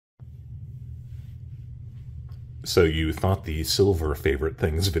So you thought the silver favorite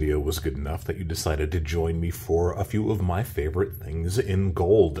things video was good enough that you decided to join me for a few of my favorite things in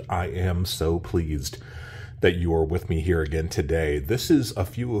gold. I am so pleased that you are with me here again today. This is a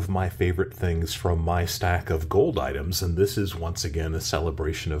few of my favorite things from my stack of gold items, and this is once again a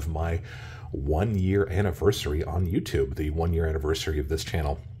celebration of my 1-year anniversary on YouTube, the 1-year anniversary of this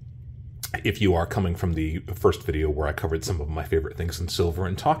channel. If you are coming from the first video where I covered some of my favorite things in silver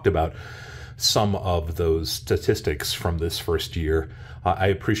and talked about some of those statistics from this first year, I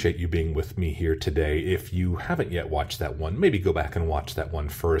appreciate you being with me here today. If you haven't yet watched that one, maybe go back and watch that one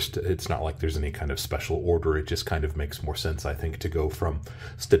first. It's not like there's any kind of special order. It just kind of makes more sense, I think, to go from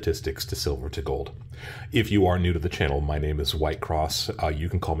statistics to silver to gold. If you are new to the channel, my name is Whitecross. You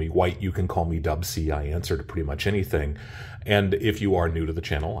can call me White, you can call me Dub C. I answer to pretty much anything. And if you are new to the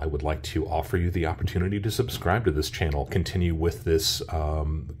channel, I would like to offer you the opportunity to subscribe to this channel, continue with this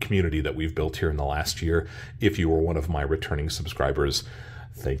community that we've built here in the last year. If you are one of my returning subscribers,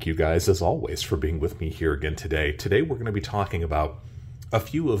 thank you guys, as always, for being with me here again today. Today we're going to be talking about a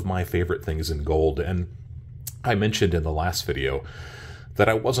few of my favorite things in gold. And I mentioned in the last video that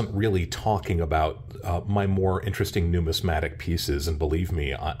I wasn't really talking about my more interesting numismatic pieces, and believe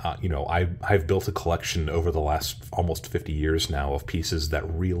me, I've built a collection over the last almost 50 years now of pieces that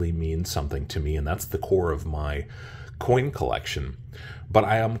really mean something to me, and that's the core of my coin collection. But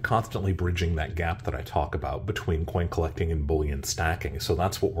I am constantly bridging that gap that I talk about between coin collecting and bullion stacking, so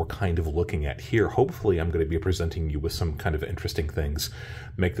that's what we're kind of looking at here. Hopefully I'm going to be presenting you with some kind of interesting things,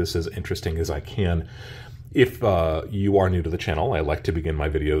 make this as interesting as I can. If you are new to the channel, I like to begin my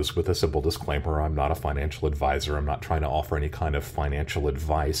videos with a simple disclaimer. I'm not a financial advisor. I'm not trying to offer any kind of financial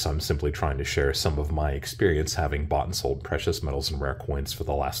advice. I'm simply trying to share some of my experience having bought and sold precious metals and rare coins for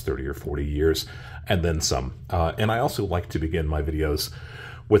the last 30 or 40 years, and then some. And I also like to begin my videos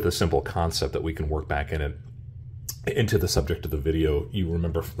with a simple concept that we can work back into the subject of the video. You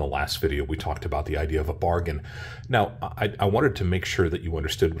remember from the last video, we talked about the idea of a bargain. Now, I wanted to make sure that you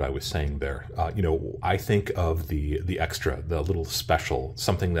understood what I was saying there. I think of the extra, the little special,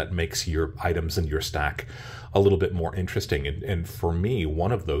 something that makes your items in your stack a little bit more interesting. And for me,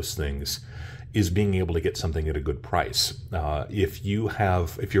 one of those things is being able to get something at a good price. If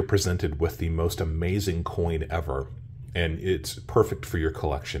you're presented with the most amazing coin ever, and it's perfect for your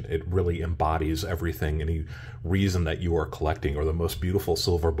collection, it really embodies everything, any reason that you are collecting, or the most beautiful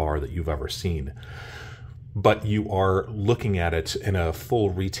silver bar that you've ever seen, but you are looking at it in a full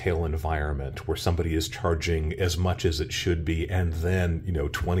retail environment where somebody is charging as much as it should be, and then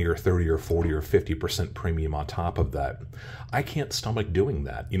 20 or 30 or 40 or 50% premium on top of that. I can't stomach doing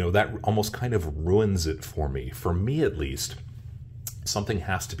that. That almost kind of ruins it for me at least. Something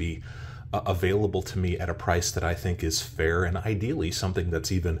has to be available to me at a price that I think is fair, and ideally something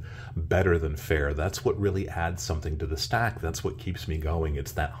that's even better than fair. That's what really adds something to the stack. That's what keeps me going.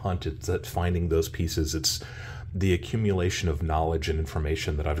 It's that hunt. It's that finding those pieces. It's the accumulation of knowledge and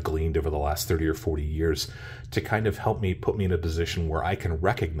information that I've gleaned over the last 30 or 40 years to kind of help me put me in a position where I can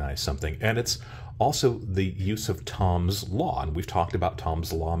recognize something. And it's also the use of Tom's Law, and we've talked about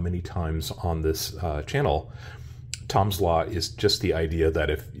Tom's Law many times on this channel. Tom's Law is just the idea that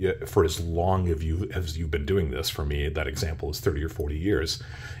if for as long as you've been doing this, for me, that example is 30 or 40 years,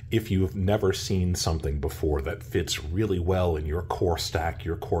 if you've never seen something before that fits really well in your core stack,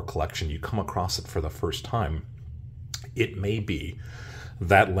 your core collection, you come across it for the first time, it may be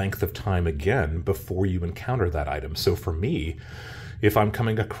that length of time again before you encounter that item. So for me, if I'm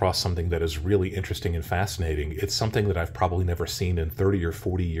coming across something that is really interesting and fascinating, it's something that I've probably never seen in 30 or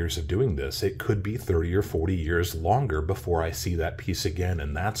 40 years of doing this. It could be 30 or 40 years longer before I see that piece again,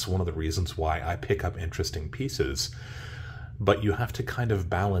 and that's one of the reasons why I pick up interesting pieces. But you have to kind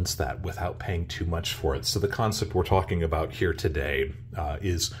of balance that without paying too much for it. So the concept we're talking about here today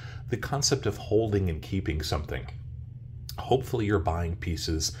is the concept of holding and keeping something. Hopefully you're buying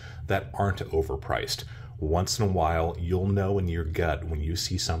pieces that aren't overpriced. Once in a while, you'll know in your gut when you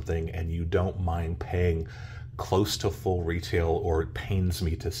see something and you don't mind paying close to full retail, or it pains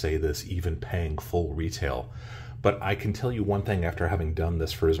me to say this, even paying full retail. But I can tell you one thing after having done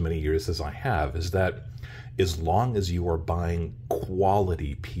this for as many years as I have, is that as long as you are buying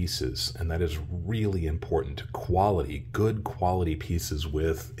quality pieces, and that is really important, quality, good quality pieces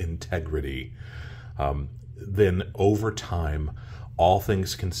with integrity, then over time, all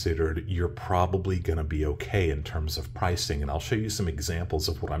things considered, you're probably going to be okay in terms of pricing. And I'll show you some examples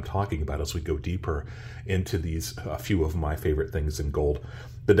of what I'm talking about as we go deeper into these few of my favorite things in gold.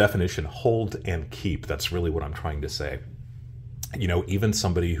 The definition, hold and keep, that's really what I'm trying to say. Even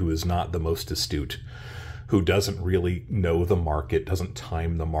somebody who is not the most astute, who doesn't really know the market, doesn't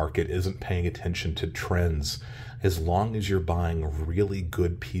time the market, isn't paying attention to trends. As long as you're buying really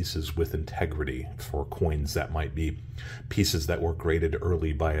good pieces with integrity for coins, that might be pieces that were graded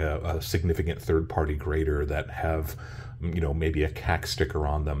early by a significant third-party grader that have, you know, maybe a CAC sticker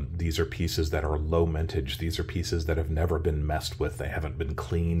on them. These are pieces that are low mintage. These are pieces that have never been messed with. They haven't been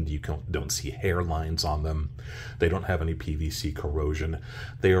cleaned. You don't see hairlines on them. They don't have any PVC corrosion.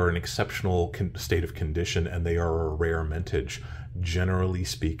 They are in exceptional state of condition, and they are a rare mintage. Generally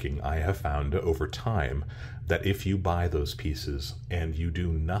speaking, I have found over time that if you buy those pieces and you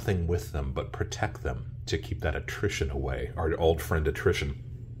do nothing with them but protect them to keep that attrition away, our old friend attrition,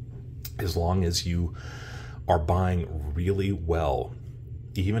 as long as you are buying really well,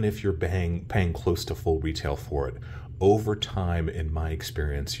 even if you're paying close to full retail for it, over time, in my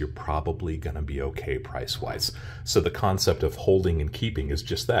experience, you're probably going to be okay price-wise. So the concept of holding and keeping is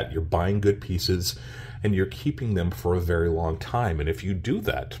just that. You're buying good pieces and you're keeping them for a very long time. And if you do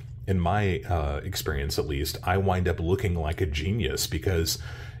that, in my experience at least, I wind up looking like a genius because,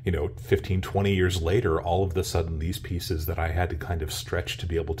 you know, 15, 20 years later, all of a sudden these pieces that I had to kind of stretch to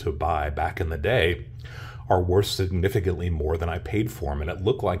be able to buy back in the day are worth significantly more than I paid for them. And it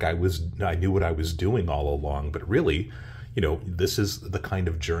looked like I knew what I was doing all along, but really, you know, this is the kind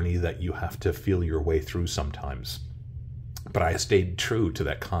of journey that you have to feel your way through sometimes. But I stayed true to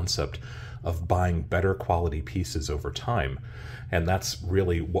that concept of buying better quality pieces over time. And that's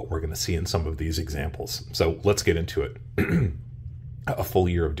really what we're going to see in some of these examples. So let's get into it. A full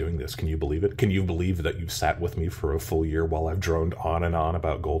year of doing this. Can you believe it? Can you believe that you've sat with me for a full year while I've droned on and on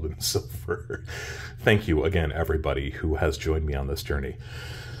about gold and silver? Thank you again, everybody who has joined me on this journey.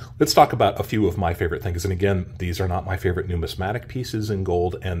 Let's talk about a few of my favorite things. And again, these are not my favorite numismatic pieces in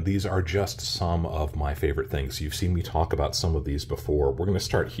gold, and these are just some of my favorite things. You've seen me talk about some of these before. We're going to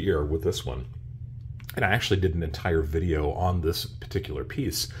start here with this one. And I actually did an entire video on this particular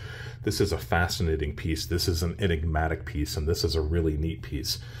piece. This is a fascinating piece. This is an enigmatic piece, and this is a really neat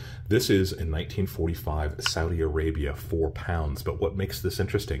piece. This is in 1945, Saudi Arabia, 4 pounds. But what makes this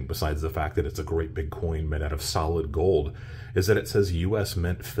interesting, besides the fact that it's a great big coin made out of solid gold, is that it says U.S.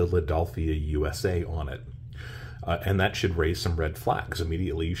 Mint Philadelphia, USA on it. And that should raise some red flags.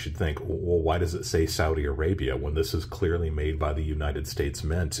 Immediately you should think, well, why does it say Saudi Arabia when this is clearly made by the United States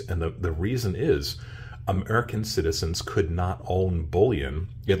Mint? And the reason is, American citizens could not own bullion,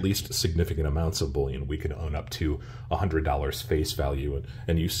 at least significant amounts of bullion. We could own up to $100 face value,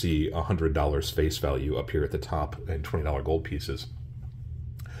 and you see $100 face value up here at the top in $20 gold pieces.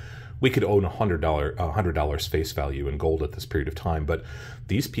 We could own $100 face value in gold at this period of time, but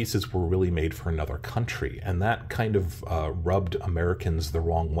these pieces were really made for another country, and that kind of rubbed Americans the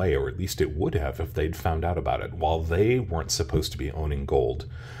wrong way, or at least it would have if they'd found out about it. While they weren't supposed to be owning gold,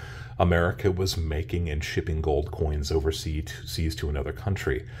 America was making and shipping gold coins overseas to another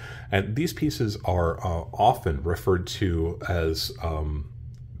country. And these pieces are often referred to as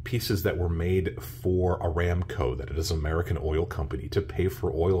pieces that were made for Aramco, that is an American oil company, to pay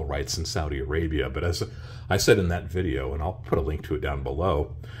for oil rights in Saudi Arabia. But as I said in that video, and I'll put a link to it down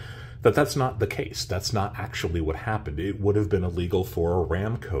below, that's not the case. That's not actually what happened. It would have been illegal for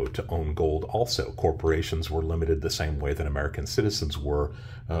Aramco to own gold also. Corporations were limited the same way that American citizens were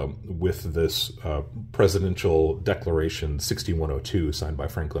with this Presidential Declaration 6102 signed by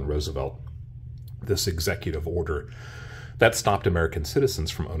Franklin Roosevelt, this executive order that stopped American citizens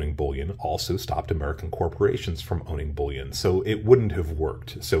from owning bullion, also stopped American corporations from owning bullion. So it wouldn't have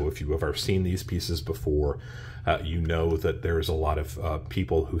worked. So if you have ever seen these pieces before, you know that there's a lot of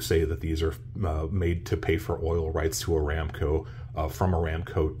people who say that these are made to pay for oil rights to Aramco, from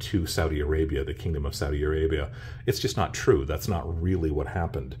Aramco to Saudi Arabia, the Kingdom of Saudi Arabia. It's just not true. That's not really what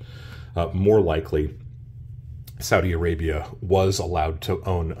happened. More likely, Saudi Arabia was allowed to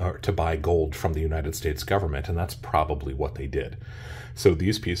own or to buy gold from the United States government, and that's probably what they did. So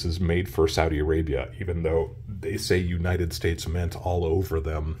these pieces made for Saudi Arabia, even though they say United States Mint all over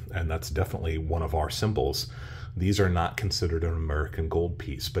them, and that's definitely one of our symbols, these are not considered an American gold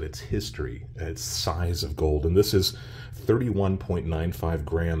piece, but it's history, it's size of gold. And this is 31.95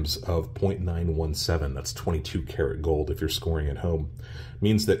 grams of 0.917. That's 22 karat gold if you're scoring at home.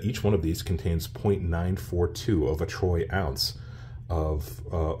 Means that each one of these contains 0.942 of a troy ounce of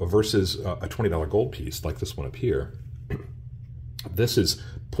versus a $20 gold piece like this one up here. This is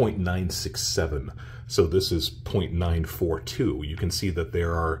 0.967. So this is 0.942. You can see that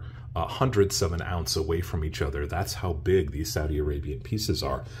there are hundredths of an ounce away from each other. That's how big these Saudi Arabian pieces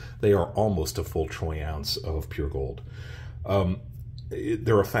are. They are almost a full troy ounce of pure gold.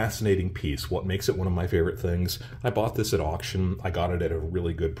 they're a fascinating piece. What makes it one of my favorite things? I bought this at auction. I got it at a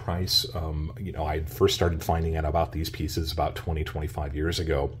really good price. You know, I first started finding out about these pieces about 25 years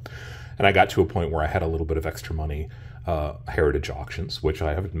ago. And I got to a point where I had a little bit of extra money. Heritage Auctions, which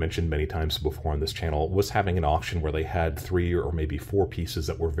I have mentioned many times before on this channel, was having an auction where they had 3 or maybe 4 pieces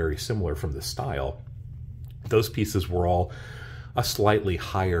that were very similar from the style. Those pieces were all a slightly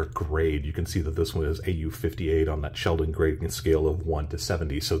higher grade. You can see that this one is AU58 on that Sheldon grading scale of 1 to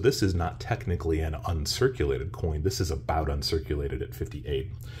 70. So this is not technically an uncirculated coin. This is about uncirculated at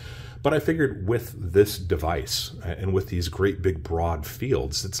 58. But I figured with this device and with these great big broad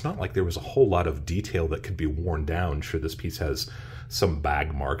fields, it's not like there was a whole lot of detail that could be worn down. Sure, this piece has some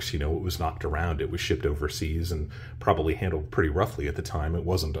bag marks. You know, it was knocked around. It was shipped overseas and probably handled pretty roughly at the time. It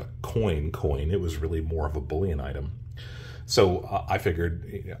wasn't a coin. It was really more of a bullion item. So I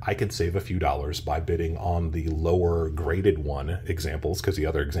figured I could save a few dollars by bidding on the lower graded one examples, because the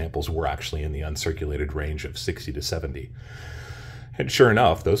other examples were actually in the uncirculated range of 60 to 70. And sure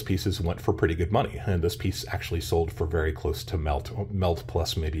enough, those pieces went for pretty good money. And this piece actually sold for very close to melt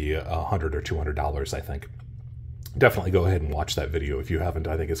plus maybe $100 or $200, I think. Definitely go ahead and watch that video if you haven't.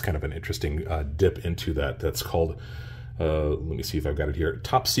 I think it's kind of an interesting dip into that. That's called, let me see if I've got it here,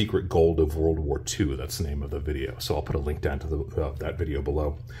 Top Secret Gold of World War II. That's the name of the video. So I'll put a link down to that video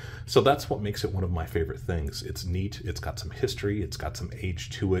below. So that's what makes it one of my favorite things. It's neat. It's got some history. It's got some age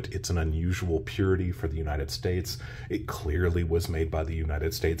to it. It's an unusual purity for the United States. It clearly was made by the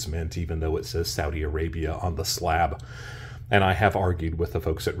United States Mint, even though it says Saudi Arabia on the slab. And I have argued with the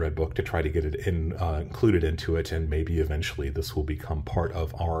folks at Redbook to try to get it included into it, and maybe eventually this will become part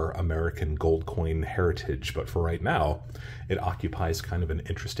of our American gold coin heritage. But for right now, it occupies kind of an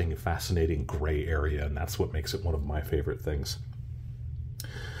interesting, fascinating gray area, and that's what makes it one of my favorite things.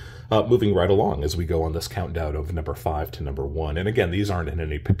 Moving right along as we go on this countdown of number 5 to number 1. And again, these aren't in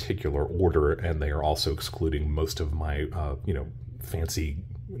any particular order, and they are also excluding most of my, you know, fancy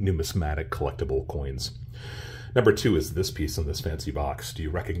numismatic collectible coins. Number 2 is this piece in this fancy box. Do you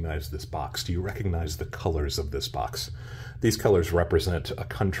recognize this box? Do you recognize the colors of this box? These colors represent a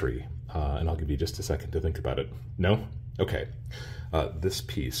country, and I'll give you just a second to think about it. No? Okay. This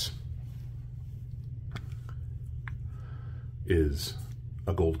piece is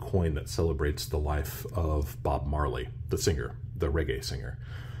a gold coin that celebrates the life of Bob Marley, the singer, the reggae singer.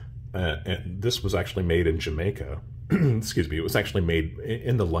 And this was actually made in Jamaica. Excuse me, it was actually made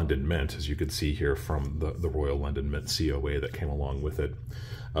in the London Mint, as you can see here from the Royal London Mint COA that came along with it.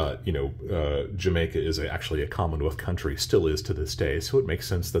 You know, Jamaica is actually a Commonwealth country, still is to this day, so it makes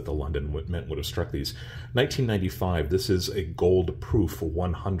sense that the London Mint would have struck these. 1995, this is a gold-proof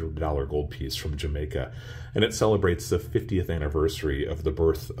 $100 gold piece from Jamaica, and it celebrates the 50th anniversary of the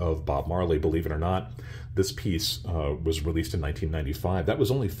birth of Bob Marley. Believe it or not, this piece was released in 1995. That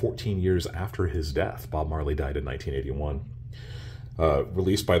was only 14 years after his death. Bob Marley died in 1981.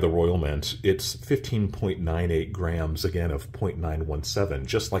 Released by the Royal Mint, it's 15.98 grams, again, of 0.917,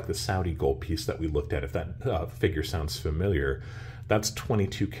 just like the Saudi gold piece that we looked at. If that figure sounds familiar, that's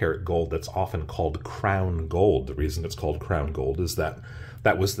 22 karat gold. That's often called crown gold. The reason it's called crown gold is that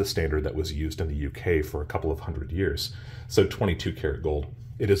that was the standard that was used in the UK for a couple of 100 years. So 22 karat gold.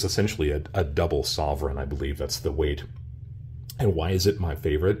 It is essentially a double sovereign, I believe. That's the weight. And why is it my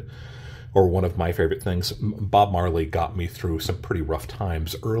favorite? Or one of my favorite things? Bob Marley got me through some pretty rough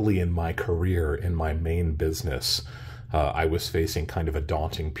times early in my career, in my main business. I was facing kind of a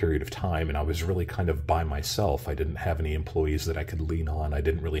daunting period of time, and I was really kind of by myself. I didn't have any employees that I could lean on. I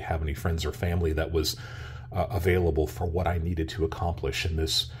didn't really have any friends or family that was available for what I needed to accomplish in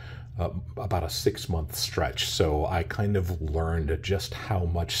this about a 6-month stretch. So I kind of learned just how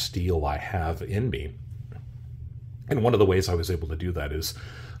much steel I have in me. And one of the ways I was able to do that is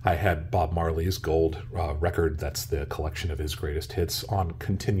I had Bob Marley's gold record, that's the collection of his greatest hits, on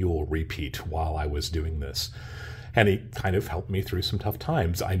continual repeat while I was doing this. And he kind of helped me through some tough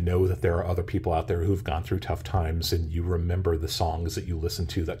times. I know that there are other people out there who've gone through tough times, and you remember the songs that you listened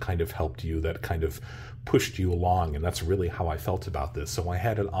to that kind of helped you, that kind of pushed you along, and that's really how I felt about this. So I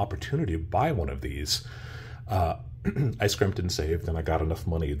had an opportunity to buy one of these. I scrimped and saved, and I got enough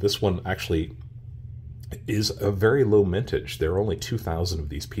money. This one actually is a very low mintage. There are only 2,000 of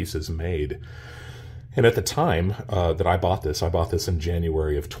these pieces made. And at the time that I bought this in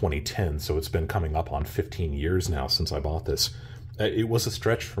January of 2010, so it's been coming up on 15 years now since I bought this. It was a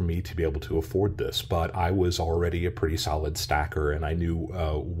stretch for me to be able to afford this, but I was already a pretty solid stacker, and I knew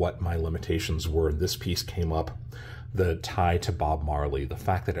what my limitations were. And this piece came up, the tie to Bob Marley, the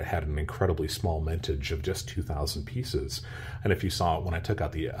fact that it had an incredibly small mintage of just 2,000 pieces. And if you saw it when I took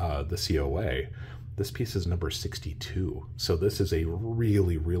out the COA, this piece is number 62. So this is a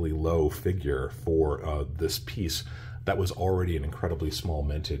really, really low figure for this piece that was already an incredibly small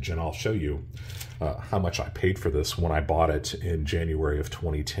mintage. And I'll show you how much I paid for this when I bought it in January of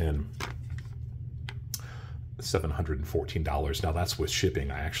 2010. $714. Now that's with shipping.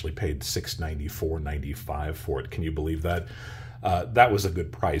 I actually paid $694.95 for it. Can you believe that? That was a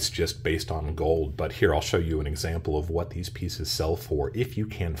good price just based on gold, but here I'll show you an example of what these pieces sell for if you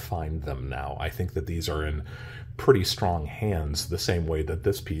can find them now. I think that these are in pretty strong hands, the same way that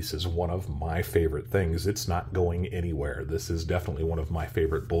this piece is one of my favorite things. It's not going anywhere. This is definitely one of my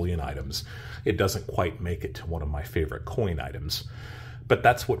favorite bullion items. It doesn't quite make it to one of my favorite coin items. But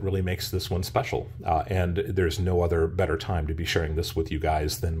that's what really makes this one special. And there's no other better time to be sharing this with you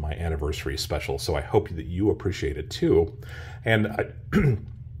guys than my anniversary special. So I hope that you appreciate it too. And I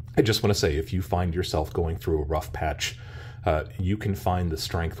just want to say, if you find yourself going through a rough patch, you can find the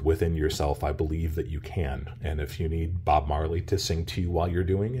strength within yourself. I believe that you can. And if you need Bob Marley to sing to you while you're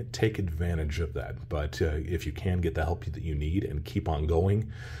doing it, take advantage of that. But if you can get the help that you need and keep on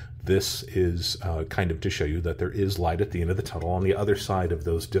going, this is kind of to show you that there is light at the end of the tunnel. On the other side of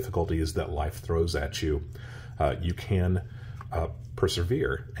those difficulties that life throws at you, you can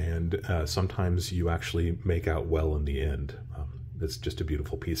persevere, and sometimes you actually make out well in the end. It's just a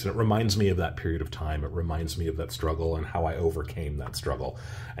beautiful piece, and it reminds me of that period of time. It reminds me of that struggle and how I overcame that struggle,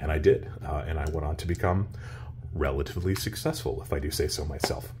 and I did, and I went on to become relatively successful, if I do say so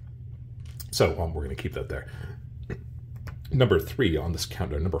myself. So we're going to keep that there. Number 3 on this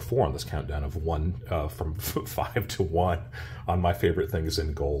countdown, number 4 on this countdown of from 5 to 1 on my favorite things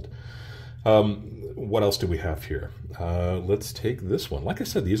in gold. What else do we have here? Let's take this one. Like I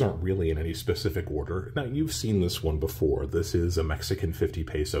said, these aren't really in any specific order. Now, you've seen this one before. This is a Mexican 50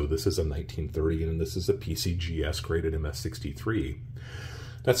 peso. This is a 1930, and this is a PCGS graded MS63.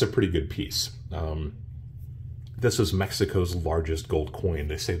 That's a pretty good piece. This is Mexico's largest gold coin.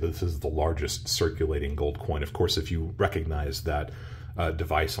 They say this is the largest circulating gold coin. Of course, if you recognize that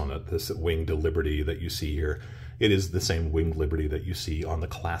device on it, this winged Liberty that you see here, it is the same winged Liberty that you see on the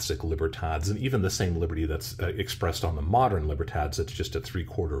classic Libertads, and even the same Liberty that's expressed on the modern Libertads. It's just a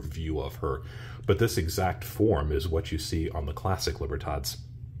 3/4 view of her. But this exact form is what you see on the classic Libertads.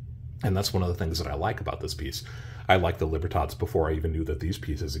 And that's one of the things that I like about this piece. I like the Libertads before I even knew that these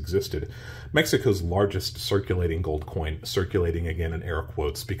pieces existed. Mexico's largest circulating gold coin, circulating again in air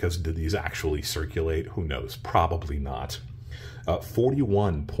quotes, because did these actually circulate? Who knows? Probably not.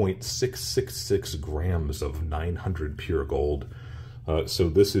 41.666 grams of 900 pure gold. So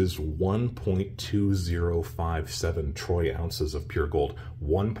this is 1.2057 troy ounces of pure gold.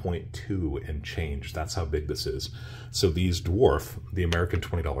 1.2 and change. That's how big this is. So these dwarf the American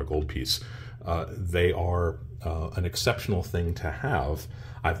 $20 gold piece. They are an exceptional thing to have.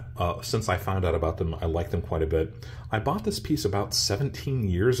 Since I found out about them, I like them quite a bit. I bought this piece about 17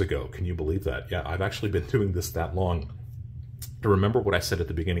 years ago. Can you believe that? Yeah, I've actually been doing this that long. To remember what I said at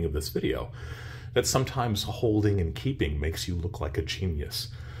the beginning of this video, that sometimes holding and keeping makes you look like a genius.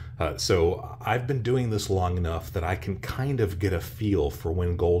 So I've been doing this long enough that I can kind of get a feel for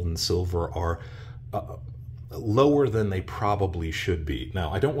when gold and silver are lower than they probably should be.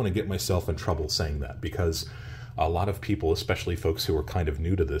 Now, I don't want to get myself in trouble saying that, because a lot of people, especially folks who are kind of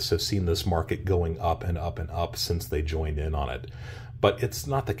new to this, have seen this market going up and up and up since they joined in on it. But it's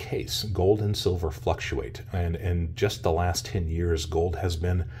not the case. Gold and silver fluctuate, and in just the last 10 years, gold has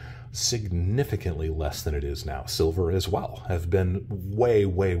been significantly less than it is now. Silver as well have been way,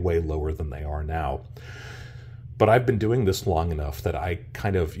 way, way lower than they are now. But I've been doing this long enough that I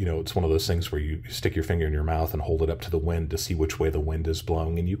kind of, it's one of those things where you stick your finger in your mouth and hold it up to the wind to see which way the wind is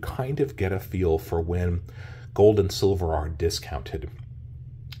blowing, and you kind of get a feel for when gold and silver are discounted.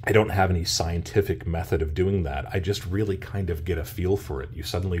 I don't have any scientific method of doing that. I just really kind of get a feel for it. You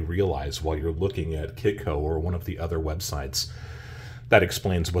suddenly realize while you're looking at Kitco or one of the other websites that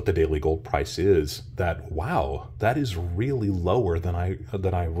explains what the daily gold price is, that, wow, that is really lower than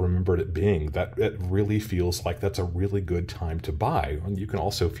I remembered it being. That it really feels like that's a really good time to buy. And you can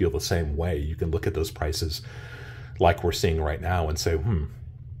also feel the same way. You can look at those prices like we're seeing right now and say,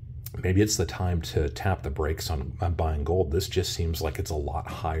 maybe it's the time to tap the brakes on buying gold. This just seems like it's a lot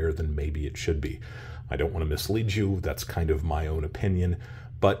higher than maybe it should be. I don't want to mislead you. That's kind of my own opinion.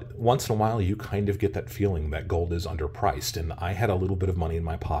 But once in a while, you kind of get that feeling that gold is underpriced. And I had a little bit of money in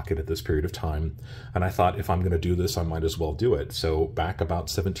my pocket at this period of time, and I thought, if I'm going to do this, I might as well do it. So back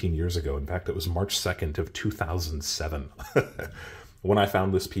about 17 years ago, in fact, it was March 2nd of 2007, When I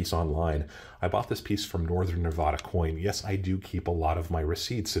found this piece online, I bought this piece from Northern Nevada Coin. Yes, I do keep a lot of my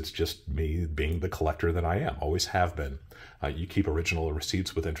receipts. It's just me being the collector that I am, always have been. You keep original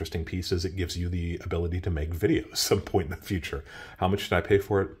receipts with interesting pieces. It gives you the ability to make videos some point in the future. How much did I pay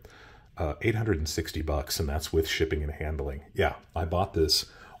for it? $860, and that's with shipping and handling. Yeah, I bought this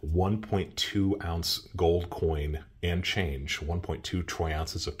 1.2 ounce gold coin and change, 1.2 troy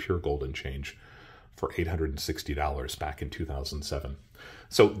ounces of pure gold and change for $860 back in 2007.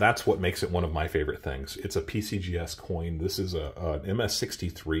 So that's what makes it one of my favorite things. It's a PCGS coin. This is an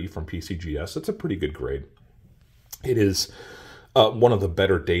MS63 from PCGS. It's a pretty good grade. It is one of the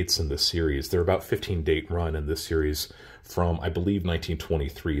better dates in this series. They're about 15 date run in this series from, I believe,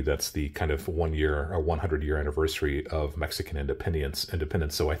 1923. That's the kind of 1 year or 100-year anniversary of Mexican independence.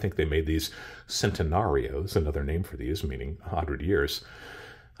 So I think they made these centenarios, another name for these, meaning 100 years.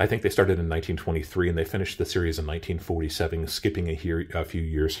 I think they started in 1923 and they finished the series in 1947, skipping a few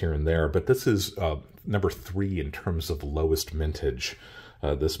years here and there. But this is number 3 in terms of lowest mintage.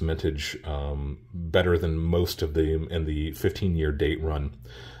 This mintage better than most of them in the 15-year date run.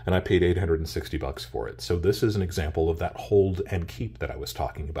 And I paid $860 for it. So this is an example of that hold and keep that I was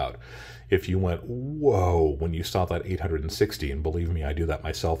talking about. If you went, whoa, when you saw that 860, and believe me, I do that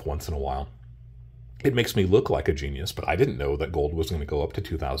myself once in a while, it makes me look like a genius, but I didn't know that gold was going to go up to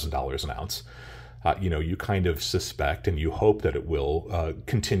 $2,000 an ounce. You kind of suspect and you hope that it will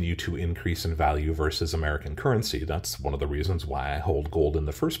continue to increase in value versus American currency. That's one of the reasons why I hold gold in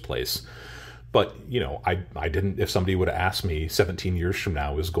the first place. But, I didn't, if somebody would have asked me 17 years from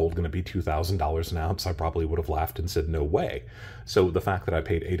now, is gold going to be $2,000 an ounce? I probably would have laughed and said, no way. So the fact that I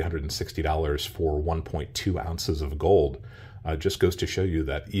paid $860 for 1.2 ounces of gold just goes to show you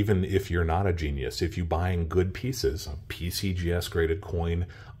that even if you're not a genius, if you buying good pieces, a PCGS graded coin,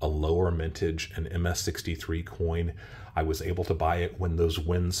 a lower mintage, an MS63 coin, I was able to buy it when those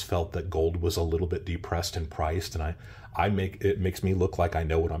winds felt that gold was a little bit depressed in price, and it makes me look like I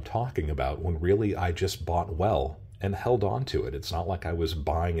know what I'm talking about, when really I just bought well and held on to it. It's not like I was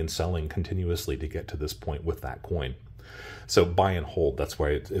buying and selling continuously to get to this point with that coin. So buy and hold, that's why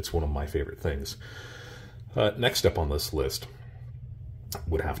it's one of my favorite things. Next up on this list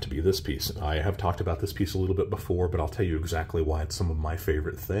would have to be this piece. I have talked about this piece a little bit before, but I'll tell you exactly why it's some of my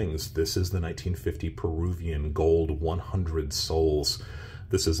favorite things. This is the 1950 Peruvian gold 100 sols.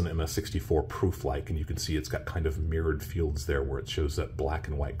 This is an MS64 proof-like, and you can see it's got kind of mirrored fields there where it shows that black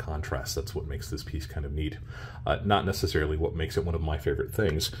and white contrast. That's what makes this piece kind of neat. Not necessarily what makes it one of my favorite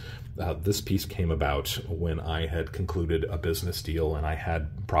things. This piece came about when I had concluded a business deal, and I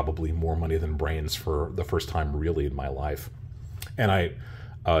had probably more money than brains for the first time really in my life. And I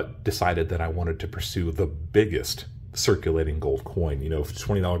decided that I wanted to pursue the biggest circulating gold coin. If a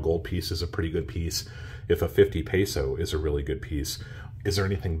 $20 gold piece is a pretty good piece, if a 50 peso is a really good piece, is there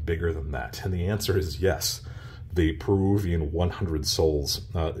anything bigger than that? And the answer is yes. The Peruvian 100 sols.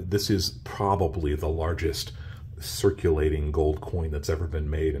 This is probably the largest circulating gold coin that's ever been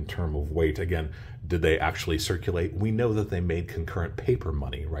made in terms of weight. Again, did they actually circulate? We know that they made concurrent paper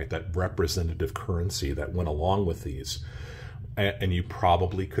money, right? That representative currency that went along with these. And you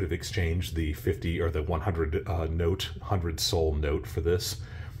probably could have exchanged the 50 or the 100 100 sol note for this.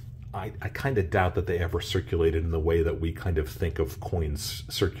 I kind of doubt that they ever circulated in the way that we kind of think of coins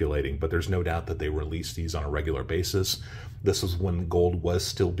circulating, but there's no doubt that they released these on a regular basis. This was when gold was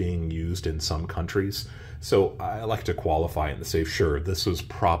still being used in some countries. So I like to qualify it and say, sure, this was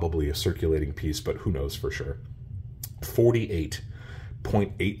probably a circulating piece, but who knows for sure.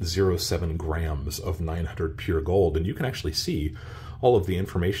 48.807 grams of 900 pure gold, and you can actually see all of the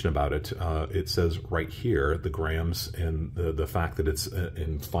information about it. It says right here, the grams and the fact that it's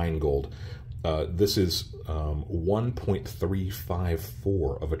in fine gold. This is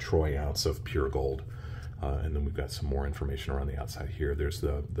 1.354 of a troy ounce of pure gold. And then we've got some more information around the outside here. There's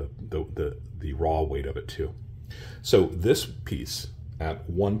the raw weight of it too. So this piece at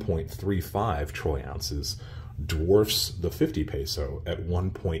 1.35 troy ounces dwarfs the 50 peso at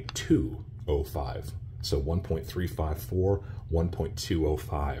 1.205. So 1.354,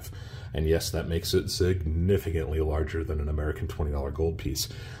 1.205. And yes, that makes it significantly larger than an American $20 gold piece.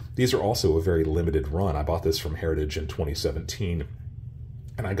 These are also a very limited run. I bought this from Heritage in 2017,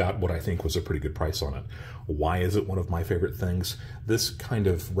 and I got what I think was a pretty good price on it. Why is it one of my favorite things? This kind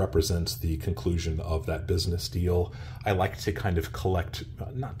of represents the conclusion of that business deal. I like to kind of collect,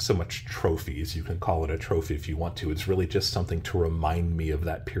 not so much trophies, you can call it a trophy if you want to. It's really just something to remind me of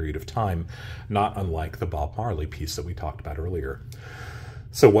that period of time, not unlike the Bob Marley piece that we talked about earlier.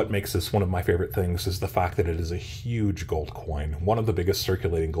 So what makes this one of my favorite things is the fact that it is a huge gold coin, one of the biggest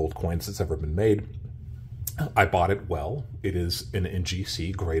circulating gold coins that's ever been made. I bought it well. It is an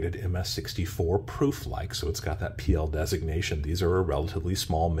NGC graded MS64 proof-like, so it's got that PL designation. These are a relatively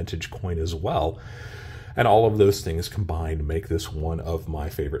small mintage coin as well. And all of those things combined make this one of my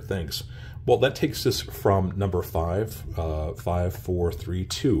favorite things. Well, that takes us from number 5, 5, 4, 3,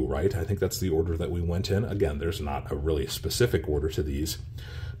 2, right? I think that's the order that we went in. Again, there's not a really specific order to these,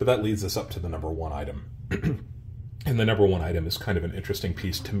 but that leads us up to the number 1 item. And the number 1 item is kind of an interesting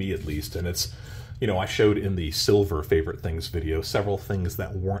piece to me, at least, and it's, you know, I showed in the silver favorite things video several things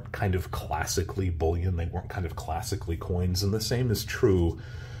that weren't kind of classically bullion, they weren't kind of classically coins, and the same is true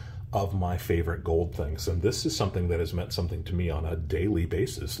of my favorite gold things. And this is something that has meant something to me on a daily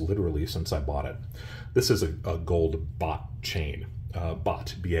basis, literally since I bought it. This is a gold baht chain,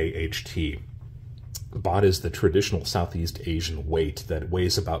 baht, B-A-H-T. Baht is the traditional Southeast Asian weight that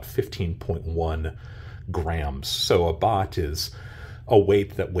weighs about 15.1 grams. So a baht is a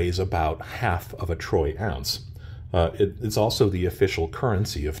weight that weighs about half of a troy ounce. It's also the official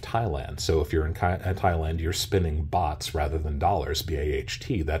currency of Thailand. So if you're in Thailand, you're spinning bahts rather than dollars,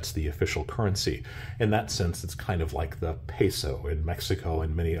 B-A-H-T. That's the official currency. In that sense, it's kind of like the peso in Mexico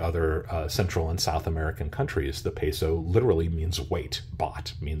and many other Central and South American countries. The peso literally means weight.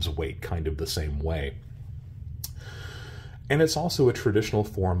 Baht means weight, kind of the same way. And it's also a traditional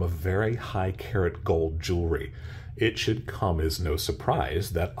form of very high carat gold jewelry. It should come as no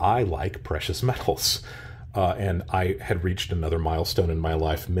surprise that I like precious metals. And I had reached another milestone in my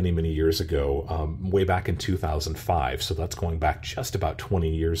life many, many years ago, way back in 2005. So that's going back just about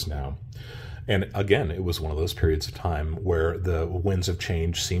 20 years now. And again, it was one of those periods of time where the winds of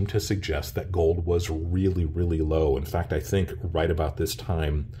change seemed to suggest that gold was really, really low. In fact, I think right about this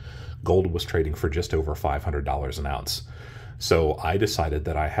time, gold was trading for just over $500 an ounce. So I decided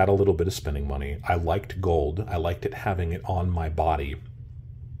that I had a little bit of spending money. I liked gold. I liked it having it on my body.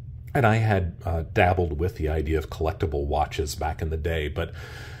 And I had dabbled with the idea of collectible watches back in the day, but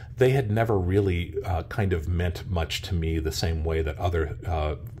they had never really kind of meant much to me the same way that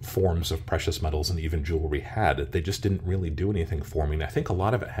other forms of precious metals and even jewelry had. They just didn't really do anything for me. And I think a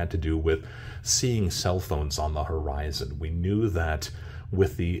lot of it had to do with seeing cell phones on the horizon. We knew that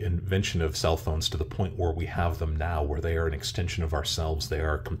with the invention of cell phones to the point where we have them now, where they are an extension of ourselves, they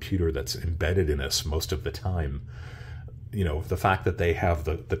are a computer that's embedded in us most of the time. You know, the fact that they have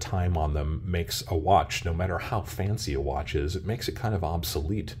the time on them makes a watch, no matter how fancy a watch is, it makes it kind of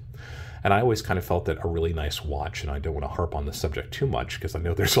obsolete. And I always kind of felt that a really nice watch, and I don't want to harp on this subject too much because I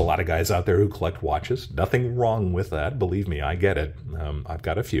know there's a lot of guys out there who collect watches. Nothing wrong with that. Believe me, I get it. I've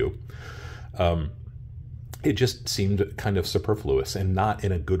got a few. It just seemed kind of superfluous, and not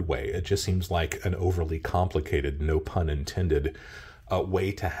in a good way. It just seems like an overly complicated, no pun intended,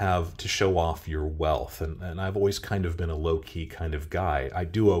 way to show off your wealth. And I've always kind of been a low-key kind of guy. I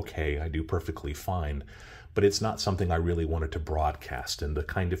do okay, I do perfectly fine, but it's not something I really wanted to broadcast. And the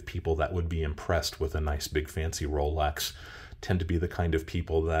kind of people that would be impressed with a nice big fancy Rolex tend to be the kind of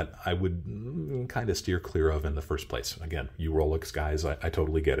people that I would kind of steer clear of in the first place. Again, you Rolex guys, I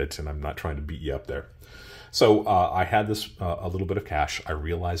totally get it, and I'm not trying to beat you up there. So I had this a little bit of cash. I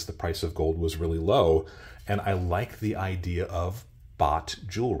realized the price of gold was really low, and I like the idea of baht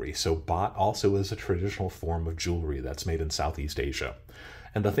jewelry. So baht also is a traditional form of jewelry that's made in Southeast Asia.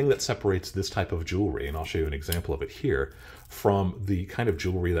 And the thing that separates this type of jewelry, and I'll show you an example of it here, from the kind of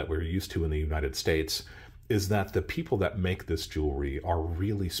jewelry that we're used to in the United States, is that the people that make this jewelry are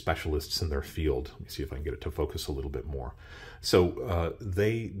really specialists in their field. Let me see if I can get it to focus a little bit more. So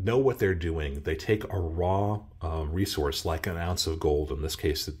they know what they're doing. They take a raw resource like an ounce of gold. In this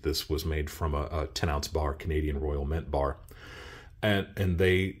case, this was made from a 10-ounce bar, Canadian Royal Mint bar. And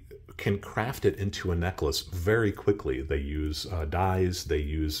they can craft it into a necklace very quickly. They use dyes, they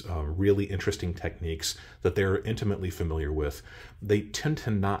use really interesting techniques that they're intimately familiar with. They tend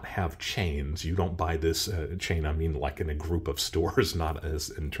to not have chains. You don't buy this chain, I mean like in a group of stores, not as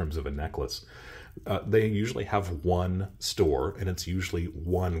in terms of a necklace. They usually have one store, and it's usually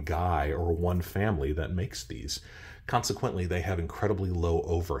one guy or one family that makes these. Consequently, they have incredibly low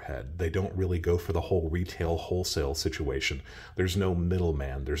overhead. They don't really go for the whole retail wholesale situation. There's no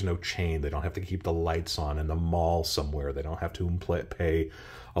middleman. There's no chain. They don't have to keep the lights on in the mall somewhere. They don't have to pay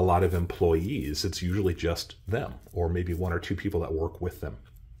a lot of employees. It's usually just them, or maybe one or two people that work with them.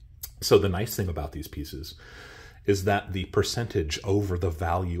 So the nice thing about these pieces is that the percentage over the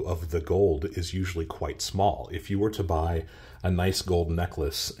value of the gold is usually quite small. If you were to buy a nice gold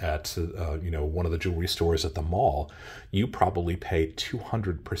necklace at one of the jewelry stores at the mall, you probably pay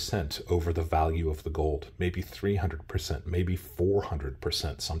 200% over the value of the gold, maybe 300%, maybe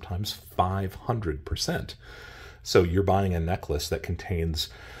 400%, sometimes 500%. So you're buying a necklace that contains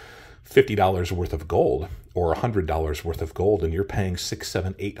 $50 worth of gold or $100 worth of gold, and you're paying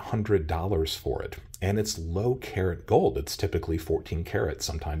 $600, $700, $800 for it. And it's low carat gold. It's typically 14 karat,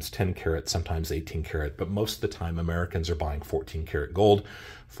 sometimes 10 karat, sometimes 18 karat, but most of the time Americans are buying 14 karat gold.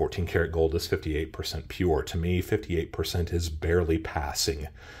 14 karat gold is 58% pure. To me, 58% is barely passing.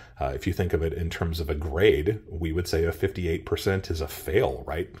 If you think of it in terms of a grade, we would say a 58% is a fail,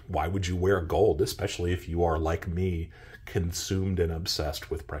 right? Why would you wear gold, especially if you are, like me, consumed and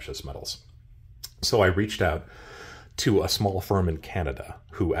obsessed with precious metals? So I reached out to a small firm in Canada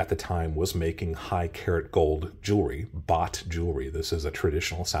who at the time was making high carat gold jewelry, bought jewelry. This is a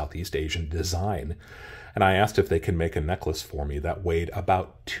traditional Southeast Asian design. And I asked if they could make a necklace for me that weighed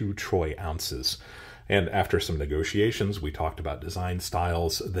about 2 troy ounces. And after some negotiations, we talked about design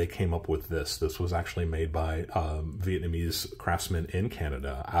styles. They came up with this. This was actually made by Vietnamese craftsmen in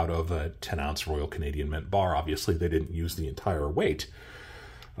Canada out of a 10-ounce Royal Canadian Mint bar. Obviously, they didn't use the entire weight.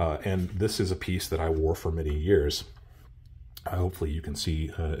 And this is a piece that I wore for many years. Hopefully you can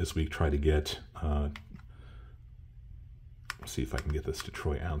see as we try to get, see if I can get this to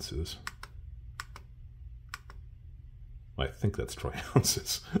troy ounces. I think that's troy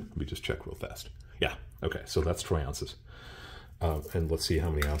ounces. Let me just check real fast. Yeah, okay, so that's troy ounces. And let's see how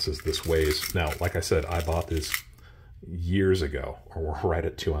many ounces this weighs. Now, like I said, I bought this years ago, or we're right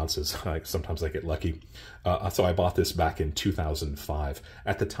at 2 ounces. Sometimes I get lucky. So I bought this back in 2005.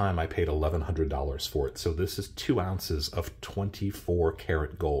 At the time, I paid $1,100 for it. So this is 2 ounces of 24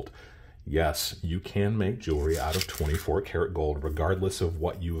 karat gold. Yes, you can make jewelry out of 24 karat gold, regardless of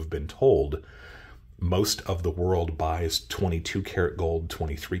what you have been told. Most of the world buys 22 karat gold,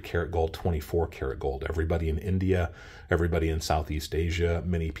 23 karat gold, 24 karat gold. Everybody in India, everybody in Southeast Asia,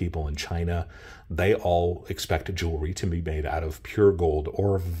 many people in China, they all expect jewelry to be made out of pure gold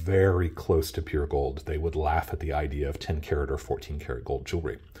or very close to pure gold. They would laugh at the idea of 10 karat or 14 karat gold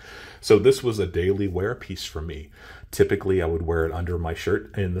jewelry. So this was a daily wear piece for me. Typically, I would wear it under my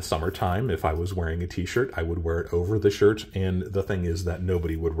shirt in the summertime. If I was wearing a t-shirt, I would wear it over the shirt. And the thing is that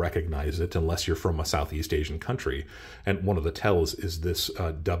nobody would recognize it unless you're from a Southeast Asian country. And one of the tells is this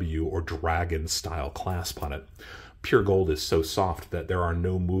W or dragon style clasp on it. Pure gold is so soft that there are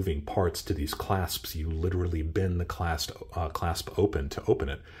no moving parts to these clasps. You literally bend the clasp open to open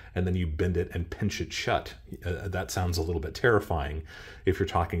it, and then you bend it and pinch it shut. That sounds a little bit terrifying if you're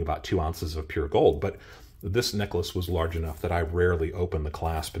talking about 2 ounces of pure gold, but this necklace was large enough that I rarely opened the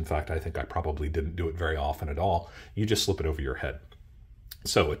clasp. In fact, I think I probably didn't do it very often at all. You just slip it over your head.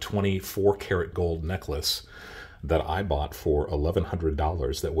 So a 24 karat gold necklace that I bought for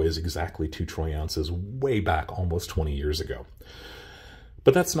 $1,100 that weighs exactly 2 troy ounces way back almost 20 years ago.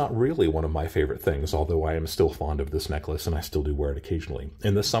 But that's not really one of my favorite things, although I am still fond of this necklace and I still do wear it occasionally.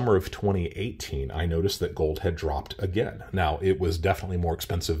 In the summer of 2018, I noticed that gold had dropped again. Now, it was definitely more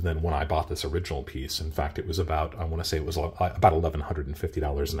expensive than when I bought this original piece. In fact, it was about, I want to say it was about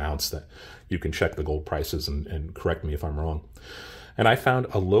 $1,150 an ounce. That you can check the gold prices and correct me if I'm wrong. And I found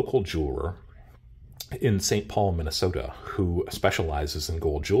a local jeweler in St. Paul, Minnesota, who specializes in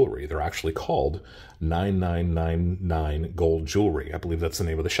gold jewelry. They're actually called 9999 Gold Jewelry. I believe that's the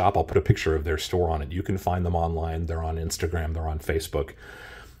name of the shop. I'll put a picture of their store on it. You can find them online. They're on Instagram. They're on Facebook.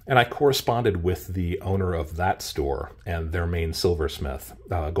 And I corresponded with the owner of that store and their main silversmith,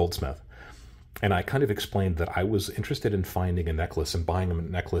 goldsmith. And I kind of explained that I was interested in finding a necklace and buying a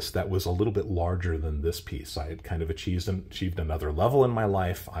necklace that was a little bit larger than this piece. I had kind of achieved another level in my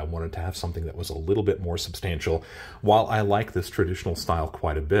life. I wanted to have something that was a little bit more substantial. While I like this traditional style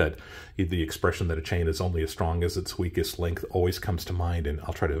quite a bit, the expression that a chain is only as strong as its weakest link always comes to mind, and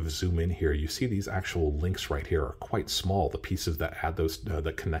I'll try to zoom in here. You see these actual links right here are quite small. The pieces that add those,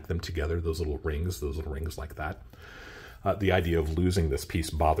 that connect them together, those little rings like that. The idea of losing this piece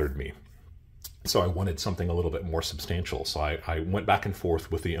bothered me. So I wanted something a little bit more substantial. So I went back and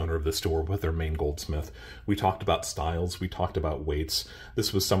forth with the owner of the store, with their main goldsmith. We talked about styles. We talked about weights.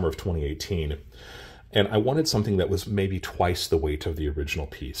 This was summer of 2018. And I wanted something that was maybe twice the weight of the original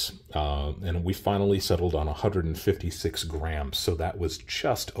piece. And we finally settled on 156 grams. So that was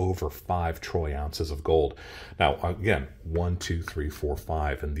just over 5 troy ounces of gold. Now, again, 1, 2, 3, 4,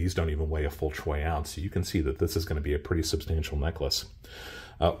 5. And these don't even weigh a full troy ounce. So you can see that this is going to be a pretty substantial necklace.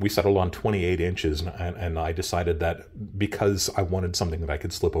 We settled on 28 inches, and I decided that because I wanted something that I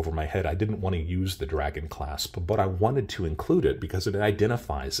could slip over my head, I didn't want to use the dragon clasp, but I wanted to include it because it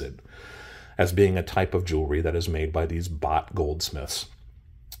identifies it as being a type of jewelry that is made by these bot goldsmiths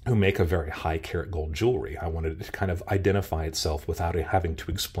who make a very high carat gold jewelry. I wanted it to kind of identify itself without having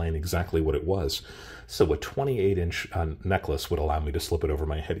to explain exactly what it was. So a 28-inch necklace would allow me to slip it over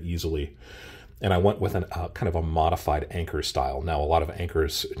my head easily. And I went with kind of a modified anchor style. Now, a lot of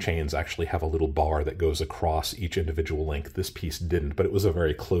anchors chains actually have a little bar that goes across each individual link. This piece didn't, but it was a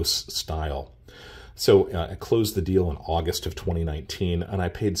very close style. So I closed the deal in August of 2019, and I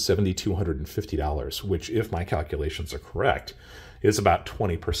paid $7,250, which, if my calculations are correct, is about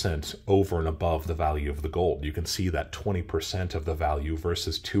 20% over and above the value of the gold. You can see that 20% of the value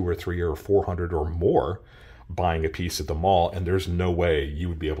versus 2 or 3 or 400 or more buying a piece at the mall, and there's no way you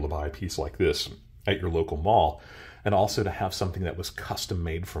would be able to buy a piece like this at your local mall. And also to have something that was custom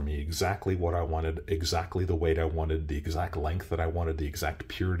made for me, exactly what I wanted, exactly the weight I wanted, the exact length that I wanted, the exact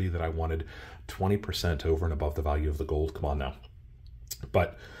purity that I wanted, 20% over and above the value of the gold. Come on now.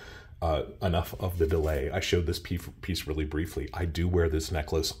 But enough of the delay. I showed this piece really briefly. I do wear this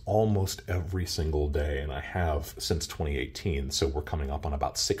necklace almost every single day, and I have since 2018. So we're coming up on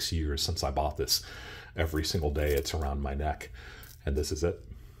about 6 years since I bought this. Every single day it's around my neck, and this is it.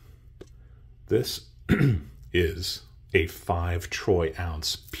 This is a 5 troy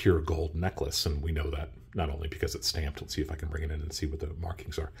ounce pure gold necklace, and we know that not only because it's stamped. Let's see if I can bring it in and see what the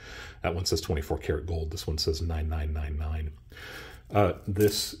markings are. That one says 24 karat gold. This one says 9999.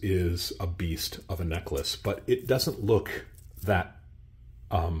 This is a beast of a necklace, but it doesn't look that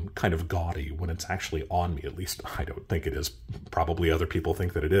kind of gaudy when it's actually on me. At least I don't think it is. Probably other people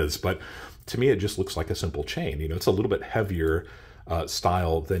think that it is, but to me it just looks like a simple chain. You know, it's a little bit heavier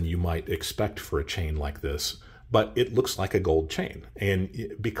style than you might expect for a chain like this, but it looks like a gold chain.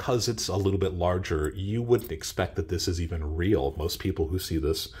 And because it's a little bit larger, you wouldn't expect that this is even real. Most people who see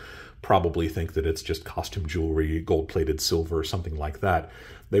this probably think that it's just costume jewelry, gold-plated silver, something like that.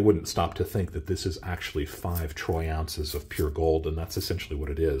 They wouldn't stop to think that this is actually 5 troy ounces of pure gold, and that's essentially what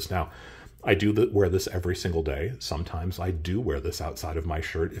it is. Now, I do wear this every single day. Sometimes I do wear this outside of my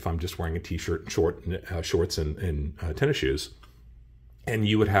shirt if I'm just wearing a t-shirt and shorts and tennis shoes. And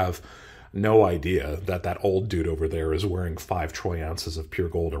you would have no idea that that old dude over there is wearing 5 troy ounces of pure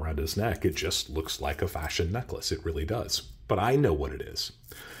gold around his neck. It just looks like a fashion necklace. It really does. But I know what it is,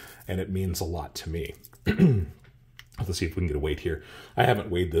 and it means a lot to me. Let's see if we can get a weight here. I haven't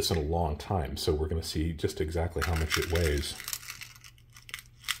weighed this in a long time, so we're going to see just exactly how much it weighs.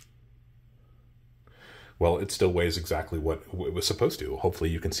 Well, it still weighs exactly what it was supposed to. Hopefully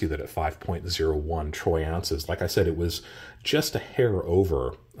you can see that at 5.01 troy ounces. Like I said, it was just a hair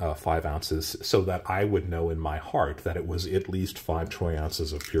over 5 ounces, so that I would know in my heart that it was at least 5 troy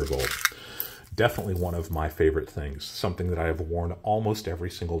ounces of pure gold. Definitely one of my favorite things, something that I have worn almost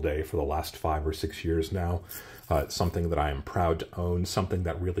every single day for the last 5 or 6 years now. Something that I am proud to own, something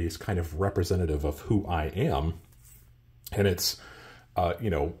that really is kind of representative of who I am. And it's, you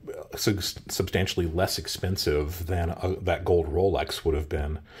know, substantially less expensive than that gold Rolex would have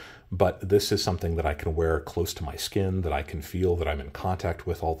been. But this is something that I can wear close to my skin, that I can feel, that I'm in contact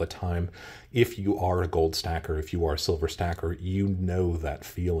with all the time. If you are a gold stacker, if you are a silver stacker, you know that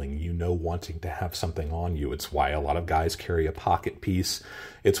feeling. You know wanting to have something on you. It's why a lot of guys carry a pocket piece.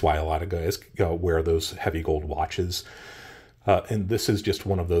 It's why a lot of guys wear those heavy gold watches. And this is just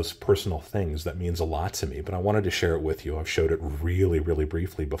one of those personal things that means a lot to me, but I wanted to share it with you. I've showed it really, really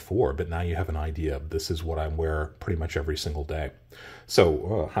briefly before, but now you have an idea. This is what I wear pretty much every single day.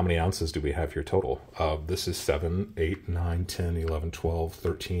 So how many ounces do we have here total? This is 7, 8, 9, 10, 11, 12,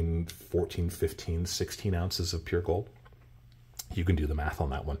 13, 14, 15, 16 ounces of pure gold. You can do the math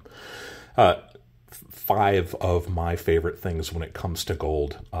on that one. 5 of my favorite things when it comes to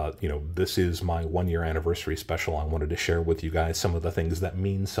gold. You know, this is my 1-year anniversary special. I wanted to share with you guys some of the things that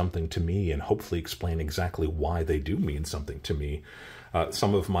mean something to me and hopefully explain exactly why they do mean something to me.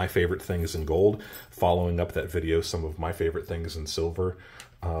 Some of my favorite things in gold, following up that video, some of my favorite things in silver.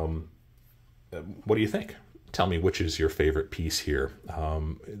 What do you think? Tell me which is your favorite piece here.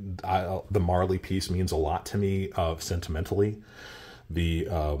 The Marley piece means a lot to me sentimentally. The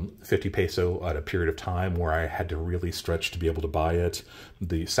 50 peso at a period of time where I had to really stretch to be able to buy it.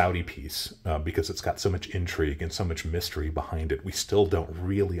 The Saudi piece, because it's got so much intrigue and so much mystery behind it. We still don't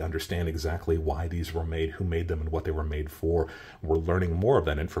really understand exactly why these were made, who made them, and what they were made for. We're learning more of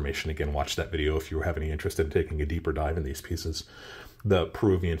that information. Again, watch that video if you have any interest in taking a deeper dive in these pieces. The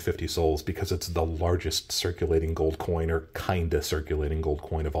Peruvian 50 sols, because it's the largest circulating gold coin, or kinda circulating gold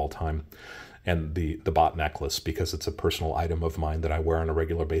coin of all time. And the bot necklace, because it's a personal item of mine that I wear on a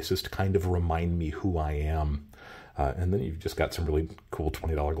regular basis to kind of remind me who I am. And then you've just got some really cool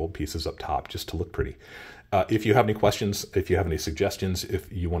 $20 gold pieces up top just to look pretty. If you have any questions, if you have any suggestions,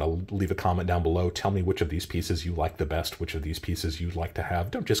 if you want to leave a comment down below, tell me which of these pieces you like the best, which of these pieces you'd like to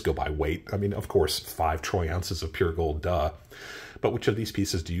have. Don't just go by weight. I mean, of course, 5 troy ounces of pure gold, duh. But which of these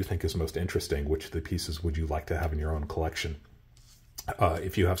pieces do you think is most interesting? Which of the pieces would you like to have in your own collection?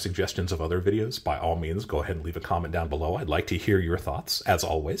 If you have suggestions of other videos, by all means, go ahead and leave a comment down below. I'd like to hear your thoughts, as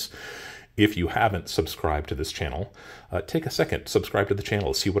always. If you haven't subscribed to this channel, take a second, subscribe to the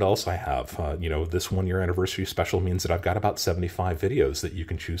channel, see what else I have. This 1-year anniversary special means that I've got about 75 videos that you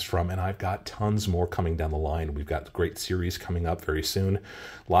can choose from, and I've got tons more coming down the line. We've got a great series coming up very soon.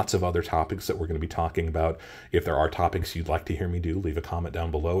 Lots of other topics that we're going to be talking about. If there are topics you'd like to hear me do, leave a comment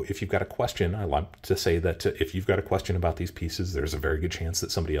down below. If you've got a question, I like to say that if you've got a question about these pieces, there's a very good chance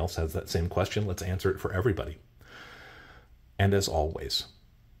that somebody else has that same question. Let's answer it for everybody. And as always,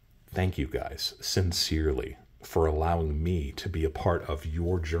 thank you guys sincerely for allowing me to be a part of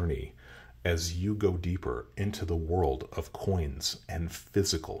your journey as you go deeper into the world of coins and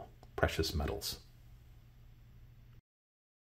physical precious metals.